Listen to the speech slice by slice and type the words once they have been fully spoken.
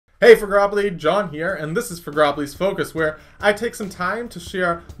Hey Phogropathy, John here, and this is Phogropathy's Focus, where I take some time to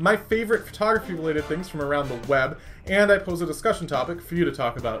share my favorite photography-related things from around the web, and I pose a discussion topic for you to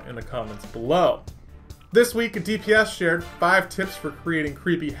talk about in the comments below. This week, DPS shared 5 tips for creating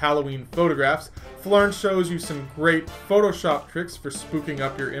creepy Halloween photographs. Flern shows you some great Photoshop tricks for spooking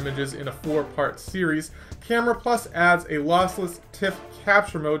up your images in a 4-part series. Camera Plus adds a lossless TIFF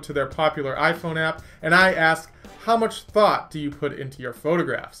capture mode to their popular iPhone app, and I ask, how much thought do you put into your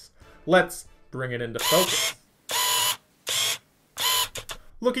photographs? Let's bring it into focus.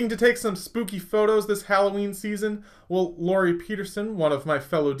 Looking to take some spooky photos this Halloween season? Well, Lori Peterson, one of my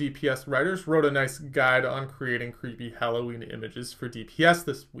fellow DPS writers, wrote a nice guide on creating creepy Halloween images for DPS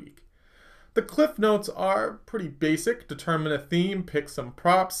this week. The cliff notes are pretty basic. Determine a theme, pick some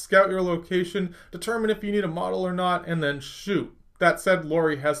props, scout your location, determine if you need a model or not, and then shoot. That said,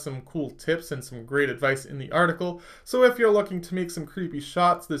 Lori has some cool tips and some great advice in the article, so if you're looking to make some creepy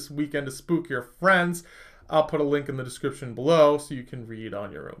shots this weekend to spook your friends, I'll put a link in the description below so you can read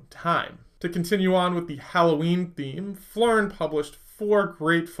on your own time. To continue on with the Halloween theme, Flern published 4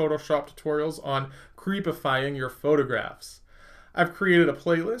 great Photoshop tutorials on creepifying your photographs. I've created a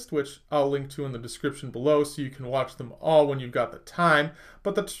playlist, which I'll link to in the description below so you can watch them all when you've got the time,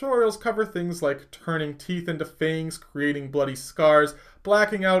 but the tutorials cover things like turning teeth into fangs, creating bloody scars,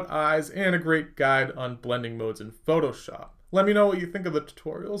 blacking out eyes, and a great guide on blending modes in Photoshop. Let me know what you think of the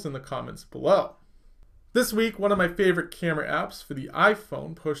tutorials in the comments below. This week, one of my favorite camera apps for the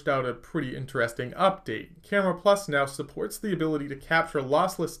iPhone pushed out a pretty interesting update. Camera Plus now supports the ability to capture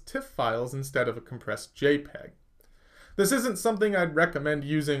lossless TIFF files instead of a compressed JPEG. This isn't something I'd recommend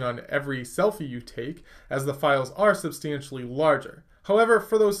using on every selfie you take, as the files are substantially larger. However,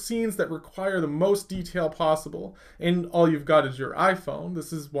 for those scenes that require the most detail possible, and all you've got is your iPhone,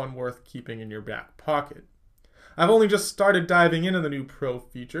 this is one worth keeping in your back pocket. I've only just started diving into the new Pro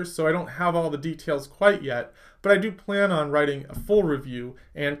feature, so I don't have all the details quite yet, but I do plan on writing a full review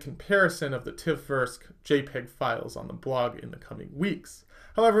and comparison of the TIFF versus JPEG files on the blog in the coming weeks.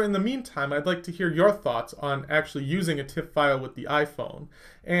 However, in the meantime, I'd like to hear your thoughts on actually using a TIFF file with the iPhone,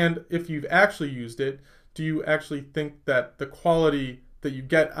 and if you've actually used it, do you actually think that the quality that you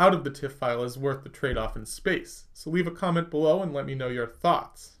get out of the TIFF file is worth the trade-off in space? So leave a comment below and let me know your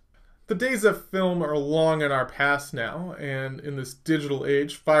thoughts. The days of film are long in our past now, and in this digital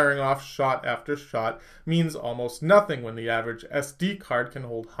age, firing off shot after shot means almost nothing when the average SD card can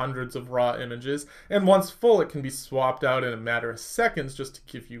hold hundreds of raw images, and once full it can be swapped out in a matter of seconds just to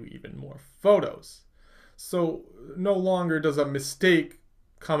give you even more photos. So no longer does a mistake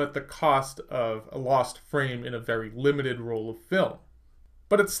come at the cost of a lost frame in a very limited roll of film.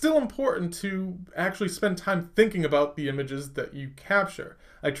 But it's still important to actually spend time thinking about the images that you capture.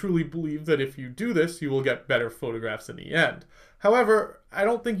 I truly believe that if you do this, you will get better photographs in the end. However, I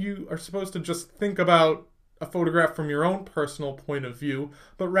don't think you are supposed to just think about a photograph from your own personal point of view,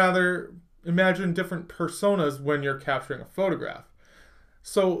 but rather imagine different personas when you're capturing a photograph.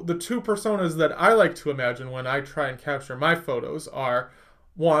 So the 2 personas that I like to imagine when I try and capture my photos are,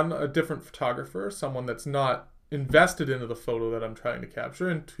 1, a different photographer, someone that's not invested into the photo that I'm trying to capture,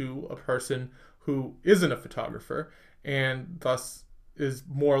 and 2, a person who isn't a photographer and thus is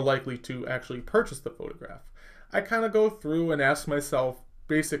more likely to actually purchase the photograph. I kind of go through and ask myself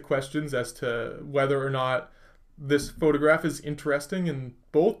basic questions as to whether or not this photograph is interesting in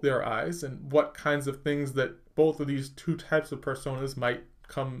both their eyes and what kinds of things that both of these 2 types of personas might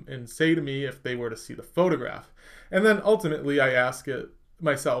come and say to me if they were to see the photograph. And then ultimately I ask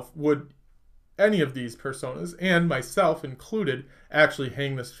myself, would any of these personas, and myself included, actually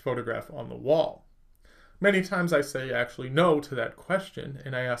hang this photograph on the wall? Many times I say actually no to that question,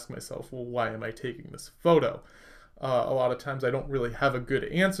 and I ask myself, well, why am I taking this photo? A lot of times I don't really have a good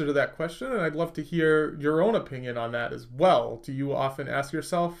answer to that question, and I'd love to hear your own opinion on that as well. Do you often ask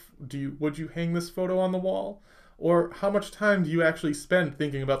yourself, would you hang this photo on the wall? Or how much time do you actually spend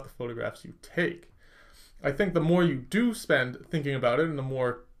thinking about the photographs you take? I think the more you do spend thinking about it, and the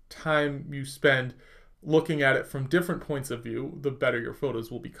more time you spend looking at it from different points of view, the better your photos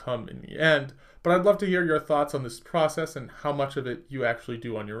will become in the end. But I'd love to hear your thoughts on this process and how much of it you actually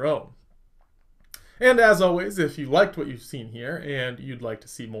do on your own. And as always, if you liked what you've seen here and you'd like to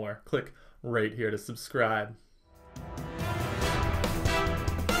see more, click right here to subscribe.